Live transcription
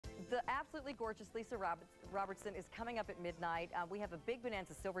Absolutely gorgeous. Lisa Robertson is coming up at midnight. We have a big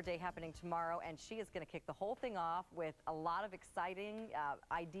Bonanza Silver Day happening tomorrow, and she is going to kick the whole thing off with a lot of exciting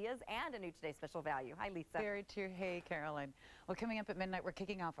ideas and a new Today Special Value. Hi, Lisa. Very true. Hey, Carolyn. Well, coming up at midnight, we're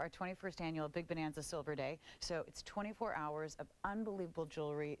kicking off our 21st annual Big Bonanza Silver Day. So it's 24 hours of unbelievable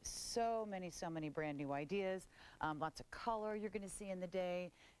jewelry, so many brand new ideas, lots of color you're going to see in the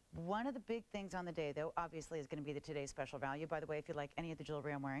day. One of the big things on the day, though, obviously is going to be the Today's Special Value. By the way, if you like any of the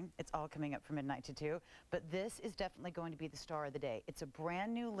jewelry I'm wearing, it's all coming up from midnight to 2. But this is definitely going to be the star of the day. It's a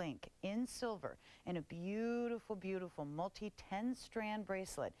brand new link in silver and a beautiful, beautiful multi-10-strand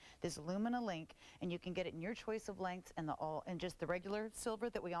bracelet. This Lumina link, and you can get it in your choice of lengths and just the regular silver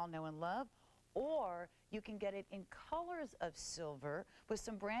that we all know and love. Or you can get it in colors of silver with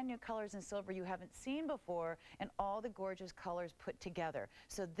some brand new colors in silver you haven't seen before and all the gorgeous colors put together.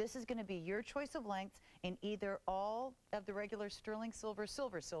 So this is going to be your choice of lengths in either all of the regular sterling silver,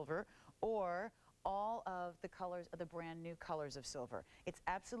 silver, or all of the colors of the brand new colors of silver. It's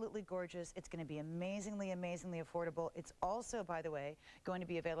absolutely gorgeous. It's going to be amazingly affordable. It's also, by the way, going to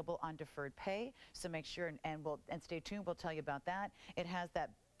be available on deferred pay. So make sure and stay tuned. We'll tell you about that. It has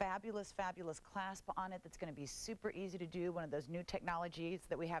that fabulous clasp on it that's going to be super easy to do, one of those new technologies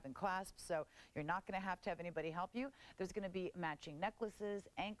that we have in clasps, so you're not going to have anybody help you. There's going to be matching necklaces,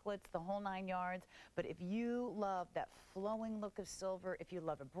 anklets, the whole 9 yards. But if you love that flowing look of silver, if you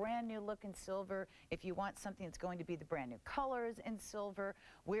love a brand new look in silver, if you want something that's going to be the brand new colors in silver,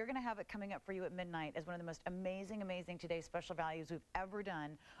 we're going to have it coming up for you at midnight as one of the most amazing Today's Special Values we've ever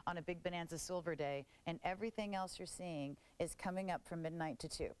done on a Big Bonanza Silver Day, and everything else you're seeing is coming up from midnight to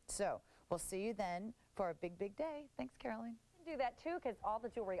 2. So we'll see you then for a big day. Thanks, Caroline. Do that too, because all the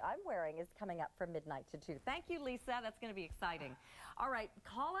jewelry I'm wearing is coming up from midnight to 2. Thank you, Lisa. That's going to be exciting. All right,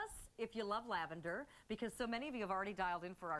 call us if you love lavender, because so many of you have already dialed in for our